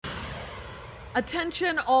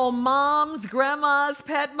Attention all moms, grandmas,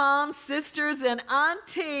 pet moms, sisters, and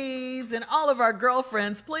aunties, and all of our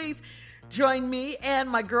girlfriends. Please join me and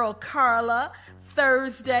my girl Carla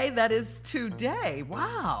Thursday. That is today.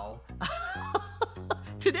 Wow.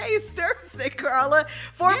 Today is Thursday, Carla.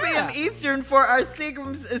 4 p.m. Eastern for our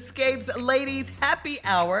Seagram's Escapes Ladies Happy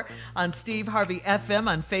Hour on Steve Harvey FM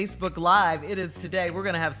on Facebook Live. It is today. We're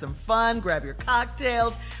going to have some fun. Grab your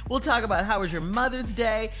cocktails. We'll talk about how was your Mother's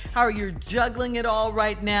Day, how are you juggling it all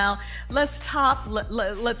right now. Let's talk.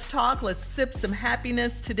 Let's talk. Let's sip some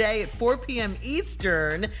happiness today at 4 p.m.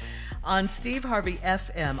 Eastern on Steve Harvey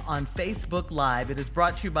FM on Facebook Live. It is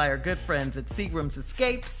brought to you by our good friends at Seagram's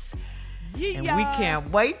Escapes. Yeah. And we can't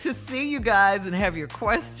wait to see you guys and have your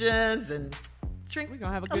questions and drink. We're going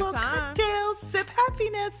to have a good time. Cocktails, sip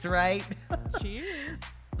happiness, right? Cheers.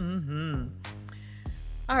 Mm-hmm.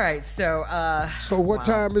 All right, so... So what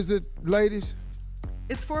time is it, ladies?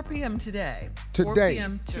 It's 4 p.m. today. Today. 4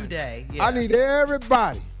 p.m. today, yeah. I need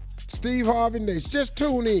everybody, Steve Harvey Nation, just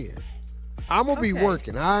tune in. I'm going to be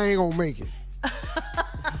working. I ain't going to make it.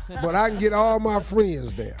 But I can get all my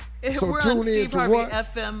friends there. So we're tune on in Steve to Harvey what?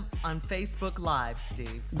 FM on Facebook Live,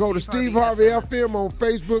 Steve. Go to Steve Harvey FM on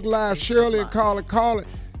Facebook Live. Shirley and Carla, call it,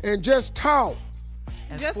 and just talk.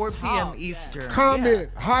 At just 4 p.m. talk. Eastern.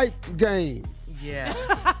 Comment, hype game. Yeah.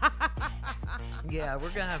 Yeah, we're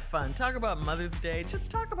going to have fun. Talk about Mother's Day.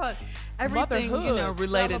 Just talk about everything, Motherhood,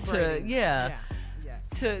 related to, Yes.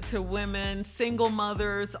 to women, single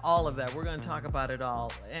mothers, all of that. We're going to talk about it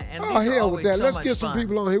all. And Oh, hell with that. Let's get some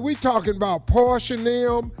people on here. We talking about Portia and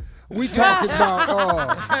them. We talking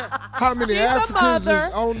about how many Africans is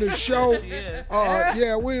on the show.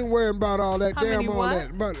 Yeah, we ain't worrying about all that. How many all what?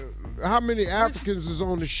 that. But how many Africans is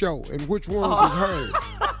on the show and which ones is hers?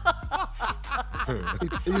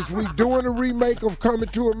 Is we doing a remake of Coming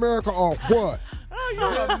to America or what? Oh,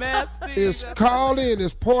 you're a mess, Steve. Is Carly and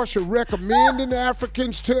is Portia recommending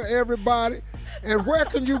Africans to everybody? And where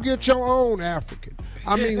can you get your own African?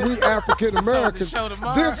 I mean, we African Americans.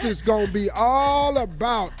 This is going to be all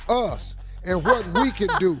about us and what we can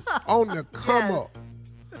do on the come up.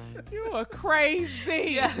 You are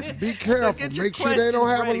crazy. Yes. Be careful. So make sure they don't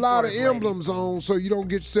have a lot of us, emblems on so you don't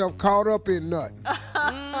get yourself caught up in nothing.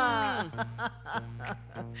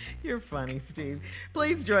 You're funny, Steve.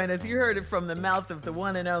 Please join us. You heard it from the mouth of the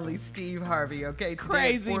one and only Steve Harvey, okay? Today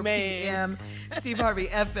Crazy at 4 man. p.m. Steve Harvey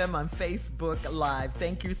FM on Facebook Live.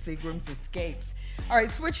 Thank you, Seagram's Escapes. All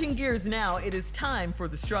right, switching gears now. It is time for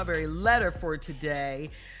the Strawberry Letter for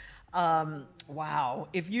today. Wow.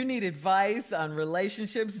 If you need advice on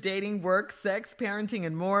relationships, dating, work, sex, parenting,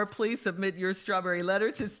 and more, please submit your Strawberry Letter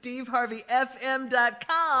to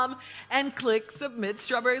steveharveyfm.com and click Submit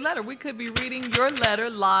Strawberry Letter. We could be reading your letter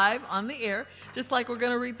live on the air, just like we're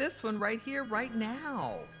going to read this one right here, right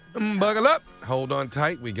now. Buckle up. Hold on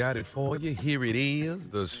tight. We got it for you. Here it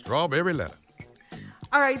is, the Strawberry Letter.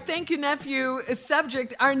 All right, thank you, nephew.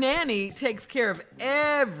 Subject, our nanny takes care of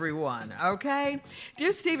everyone, okay?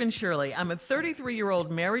 Dear Steve and Shirley, I'm a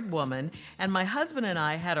 33-year-old married woman, and my husband and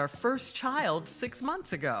I had our first child 6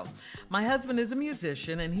 months ago. My husband is a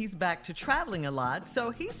musician, and he's back to traveling a lot, so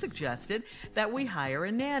he suggested that we hire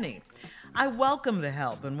a nanny. I welcome the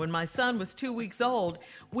help, and when my son was 2 weeks old,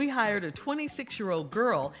 we hired a 26-year-old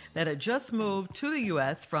girl that had just moved to the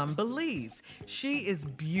U.S. from Belize. She is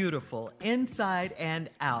beautiful inside and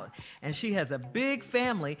out, and she has a big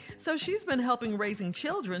family, so she's been helping raising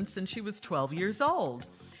children since she was 12 years old.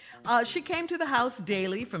 She came to the house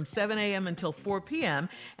daily from 7 a.m. until 4 p.m.,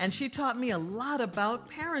 and she taught me a lot about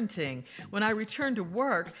parenting. When I returned to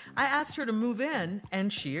work, I asked her to move in,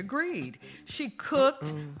 and she agreed. She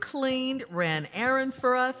cooked, cleaned, ran errands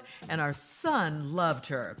for us, and our son loved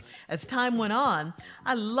her. As time went on,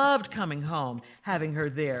 I loved coming home, having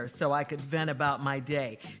her there so I could vent about my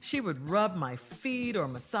day. She would rub my feet or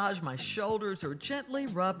massage my shoulders or gently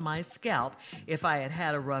rub my scalp if I had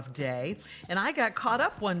had a rough day. And I got caught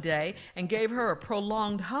up one day and gave her a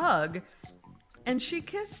prolonged hug, and she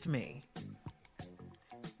kissed me.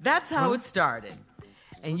 That's how it started,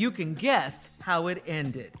 and you can guess how it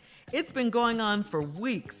ended. It's been going on for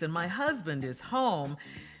weeks, and my husband is home.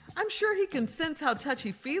 I'm sure he can sense how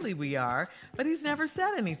touchy-feely we are, but he's never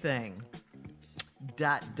said anything. ...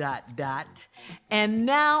 And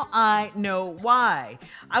now I know why.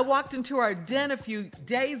 I walked into our den a few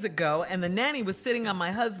days ago, and the nanny was sitting on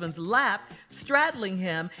my husband's lap, straddling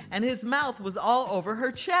him, and his mouth was all over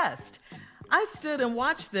her chest. I stood and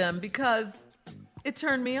watched them because it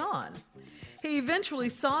turned me on. He eventually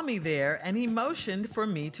saw me there, and he motioned for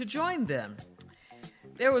me to join them.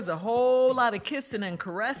 There was a whole lot of kissing and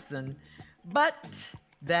caressing, but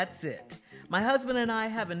that's it. My husband and I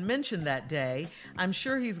haven't mentioned that day. I'm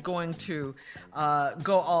sure he's going to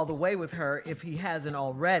go all the way with her if he hasn't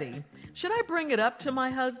already. Should I bring it up to my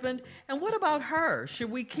husband? And what about her?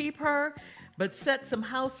 Should we keep her but set some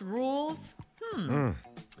house rules?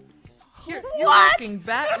 You're working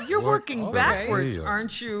back. You're working backwards,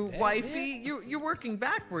 aren't you, wifey? You're working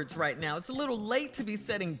backwards right now. It's a little late to be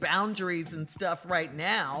setting boundaries and stuff right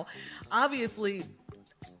now. Obviously,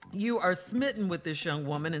 you are smitten with this young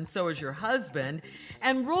woman, and so is your husband.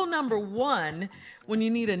 And rule number one, when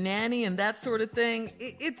you need a nanny and that sort of thing,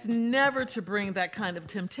 it's never to bring that kind of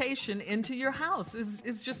temptation into your house.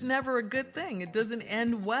 It's just never a good thing. It doesn't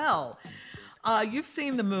end well. You've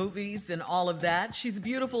seen the movies and all of that. She's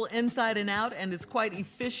beautiful inside and out and is quite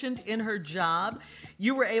efficient in her job.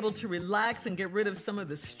 You were able to relax and get rid of some of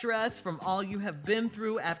the stress from all you have been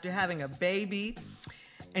through after having a baby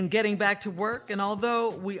and getting back to work. And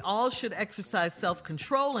although we all should exercise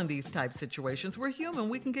self-control in these type situations, we're human.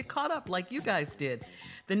 We can get caught up like you guys did.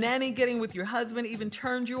 The nanny getting with your husband even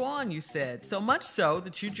turned you on, you said. So much so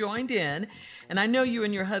that you joined in. And I know you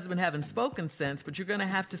and your husband haven't spoken since, but you're going to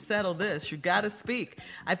have to settle this. You got to speak.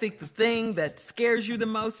 I think the thing that scares you the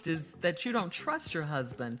most is that you don't trust your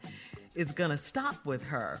husband is going to stop with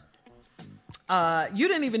her. You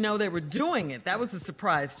didn't even know they were doing it. That was a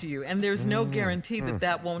surprise to you. And there's no guarantee that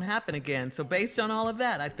that won't happen again. So based on all of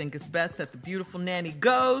that, I think it's best that the beautiful nanny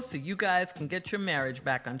goes so you guys can get your marriage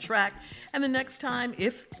back on track. And the next time,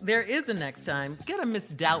 if there is a next time, get a Miss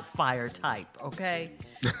Doubtfire type, okay?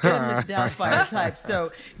 Get a Miss Doubtfire type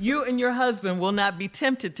so you and your husband will not be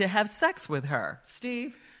tempted to have sex with her.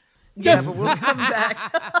 Steve? Yeah, but we'll come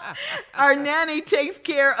back. Our nanny takes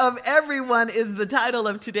care of everyone is the title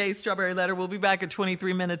of today's Strawberry Letter. We'll be back at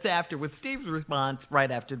 23 minutes after with Steve's response right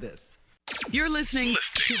after this. You're listening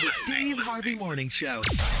to the Steve Harvey Morning Show.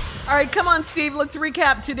 All right, come on, Steve. Let's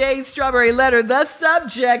recap today's Strawberry Letter. The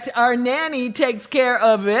subject, our nanny takes care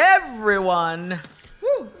of everyone.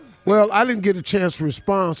 Woo. Well, I didn't get a chance to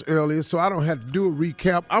respond earlier, so I don't have to do a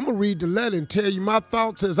recap. I'm going to read the letter and tell you my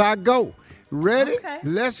thoughts as I go. Ready? Okay.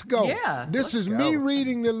 Let's go. Yeah, this is me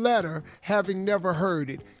reading the letter, having never heard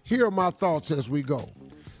it. Here are my thoughts as we go.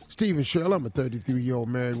 Steve and Shirley, I'm a 33-year-old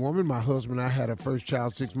married woman. My husband and I had our first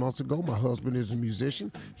child 6 months ago. My husband is a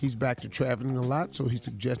musician. He's back to traveling a lot, so he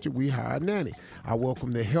suggested we hire a nanny. I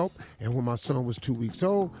welcomed the help, and when my son was 2 weeks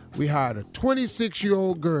old, we hired a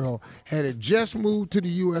 26-year-old girl, had just moved to the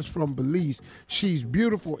U.S. from Belize. She's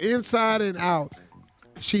beautiful inside and out.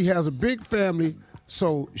 She has a big family.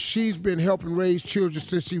 So she's been helping raise children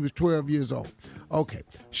since she was 12 years old. Okay,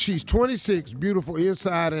 she's 26, beautiful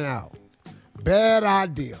inside and out. Bad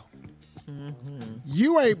idea.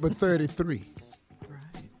 You ain't but 33.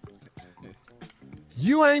 Right.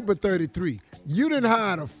 You ain't but 33. You done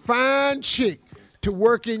hired a fine chick to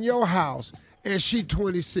work in your house, and she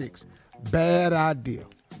 26. Bad idea.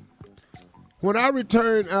 When I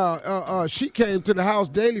returned, she came to the house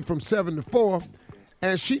daily from 7 to 4,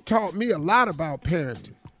 and she taught me a lot about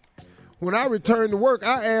parenting. When I returned to work,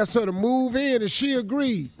 I asked her to move in, and she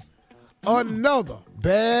agreed. Another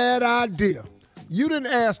bad idea. You done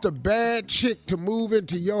asked a bad chick to move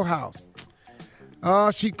into your house.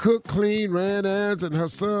 She cooked, cleaned, ran errands, and the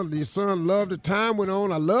son loved it. Time went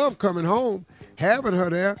on. I loved coming home, having her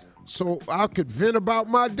there, so I could vent about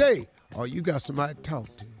my day. Oh, you got somebody to talk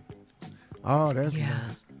to. Oh, that's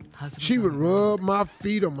nice. She would rub my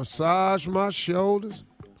feet or massage my shoulders,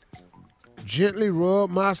 gently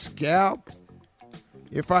rub my scalp.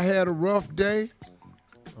 If I had a rough day,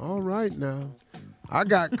 all right now. I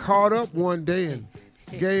got caught up one day and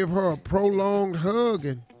gave her a prolonged hug,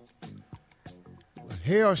 and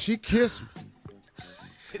hell, she kissed me.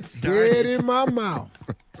 Dead in my mouth.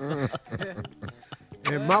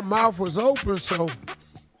 And my mouth was open, so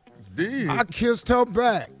I kissed her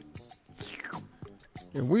back.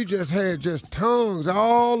 And we just had tongues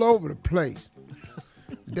all over the place.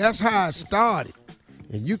 That's how it started.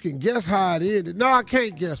 And you can guess how it ended. No, I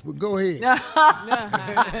can't guess, but go ahead.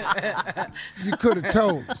 You could have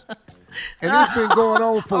told us. And it's been going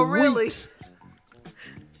on for weeks.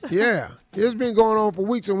 Yeah, it's been going on for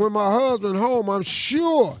weeks. And when my husband home, I'm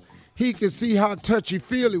sure he can see how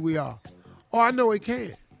touchy-feely we are. Oh, I know he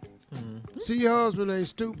can. See, your husband ain't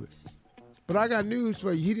stupid. But I got news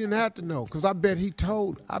for you. He didn't have to know, because I bet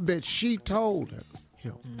she told him.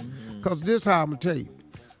 Because this how I'm going to tell you.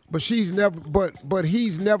 But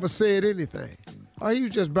he's never said anything. Oh, he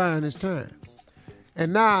was just buying his time.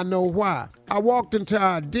 And now I know why. I walked into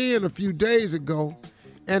our den a few days ago,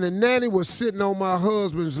 and the nanny was sitting on my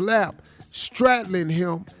husband's lap, straddling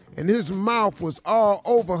him, and his mouth was all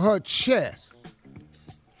over her chest.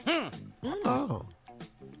 Oh.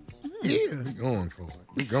 Yeah. We going for it.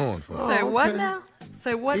 We going for it. Say what okay. now?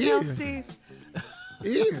 Say what now, Yeah. Steve?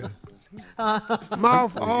 Yeah.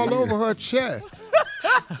 Mouth all over her chest.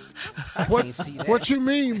 What you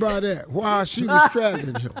mean by that? While she was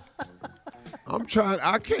straddling him.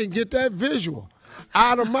 I can't get that visual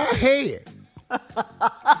out of my head.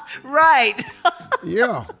 Right.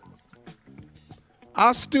 Yeah.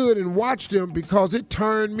 I stood and watched him because it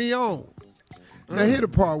turned me on. Now, here's the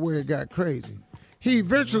part where it got crazy. He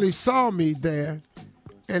eventually saw me there,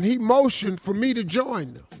 and he motioned for me to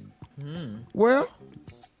join them. Well,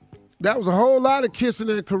 that was a whole lot of kissing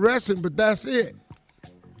and caressing, but that's it.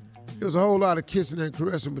 It was a whole lot of kissing and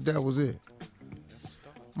caressing, but that was it.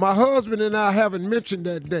 My husband and I haven't mentioned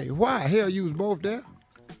that day. Why? Hell, you was both there?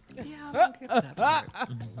 Yeah, I don't get that part.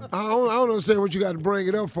 I don't understand what you got to bring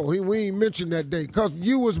it up for. We ain't mentioned that day because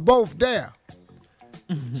you was both there.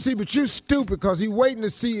 See, but you stupid because he waiting to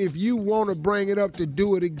see if you want to bring it up to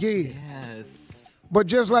do it again. Yes. But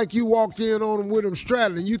just like you walked in on him with him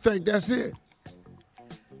straddling, you think that's it.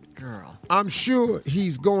 Girl. I'm sure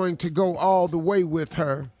he's going to go all the way with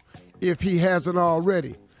her if he hasn't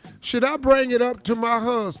already. Should I bring it up to my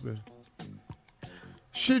husband?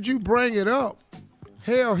 Should you bring it up?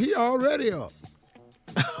 Hell, he already up.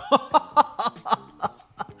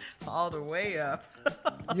 All the way up.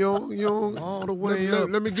 You All the way up.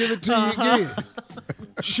 Let me give it to you again.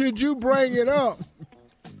 Should you bring it up?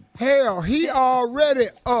 Hell, he already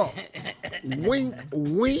up. Wink,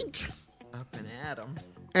 wink. Up and at 'em.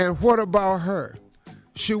 And what about her?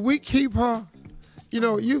 Should we keep her? You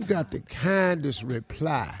know, you've got the kindest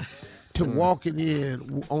reply to walking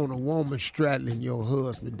in on a woman straddling your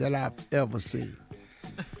husband that I've ever seen.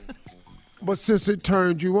 But since it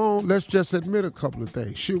turned you on, let's just admit a couple of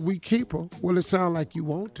things. Should we keep her? Well, it sounds like you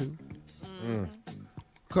want to.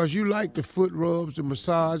 Because you like the foot rubs, the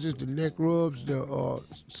massages, the neck rubs, the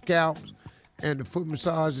scalps, and the foot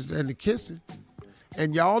massages and the kissing.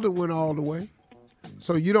 And y'all done went all the way.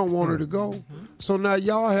 So you don't want her to go. So now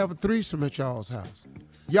y'all have a threesome at y'all's house.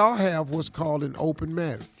 Y'all have what's called an open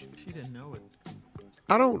marriage. She didn't know it.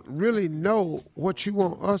 I don't really know what you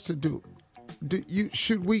want us to do.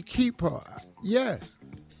 Should we keep her? Yes.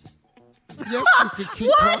 Yes, you can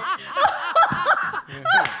keep her.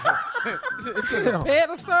 Is it a pet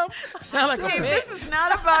or something? Sound like a Steve, pet. this is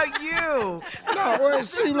not about you. No, well, it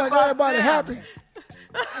seems like everybody happy.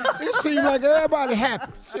 It seems like everybody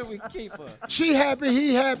happy. Should we keep her? She happy,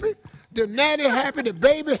 he happy. The nanny happy, the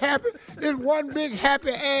baby happy. It's one big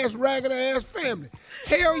happy ass, ragged ass family.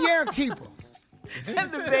 Hell yeah, keep her.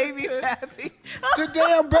 And the baby's happy. The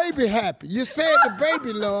damn baby happy. You said the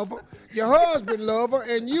baby love her, your husband love her,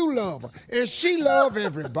 and you love her. And she love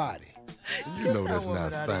everybody. You know that's woman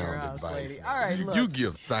not out of your sound house, advice. lady. All right, look. You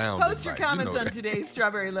give sound Post advice. your You comments know on that. today's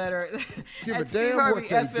Strawberry Letter Give a at Steve damn Harvey what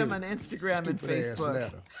they FM do. on Instagram and Stupid ass Facebook.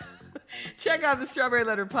 letter. Check out the Strawberry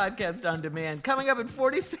Letter podcast on demand. Coming up in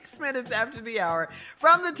 46 minutes after the hour.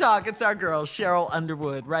 From the talk, it's our girl, Cheryl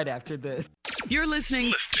Underwood, right after this. You're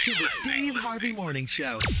listening to the Steve Harvey Morning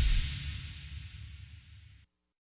Show.